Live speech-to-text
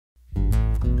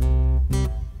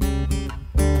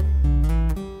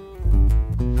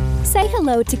Say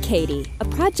hello to Katie, a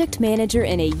project manager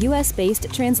in a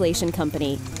US-based translation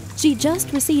company. She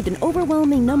just received an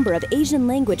overwhelming number of Asian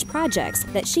language projects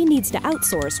that she needs to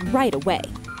outsource right away.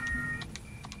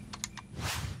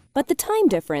 But the time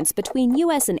difference between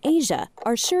US and Asia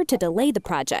are sure to delay the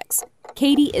projects.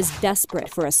 Katie is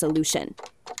desperate for a solution.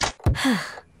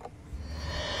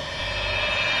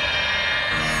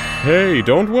 Hey,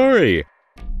 don't worry.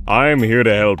 I'm here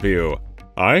to help you.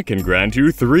 I can grant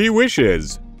you 3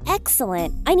 wishes.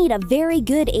 Excellent. I need a very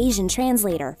good Asian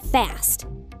translator, fast.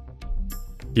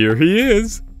 Here he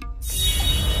is.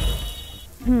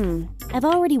 I've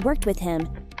already worked with him.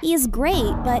 He is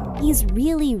great, but he's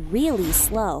really, really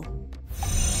slow.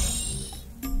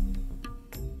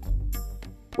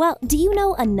 Well, do you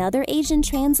know another Asian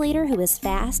translator who is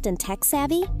fast and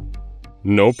tech-savvy?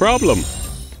 No problem.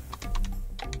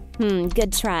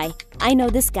 Good try. I know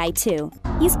this guy too.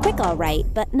 He's quick all right,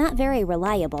 but not very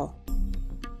reliable.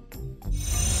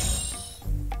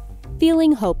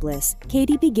 Feeling hopeless,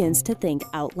 Katie begins to think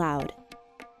out loud.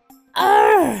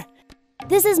 Arrgh!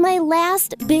 This is my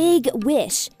last big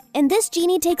wish, and this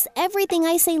genie takes everything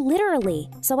I say literally,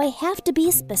 so I have to be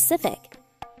specific.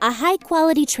 A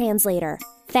high-quality translator,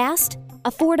 fast,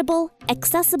 affordable,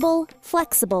 accessible,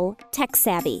 flexible,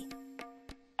 tech-savvy.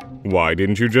 Why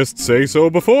didn't you just say so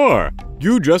before?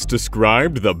 You just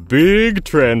described the Biiiggg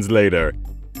Translator.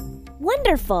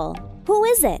 Wonderful! Who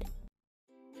is it?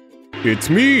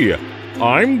 It's me.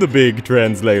 I'm the Biiiggg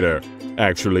Translator.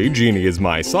 Actually, Genie is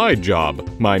my side job.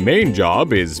 My main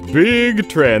job is Biiiggg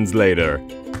Translator.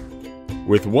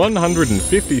 With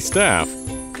 150 staff,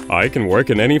 I can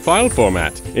work in any file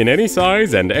format, in any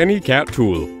size and any CAT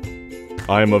tool.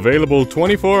 I'm available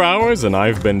 24 hours and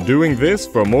I've been doing this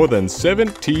for more than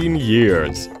 17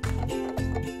 years.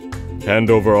 Hand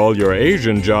over all your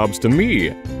Asian jobs to me,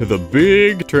 the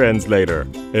Biiiggg Translator,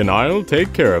 and I'll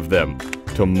take care of them.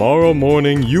 Tomorrow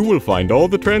morning, you will find all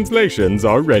the translations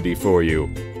are ready for you.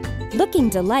 Looking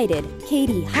delighted,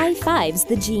 Katie high-fives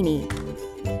the genie.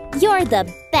 You're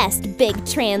the best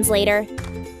Biiiggg Translator.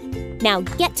 Now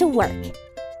get to work.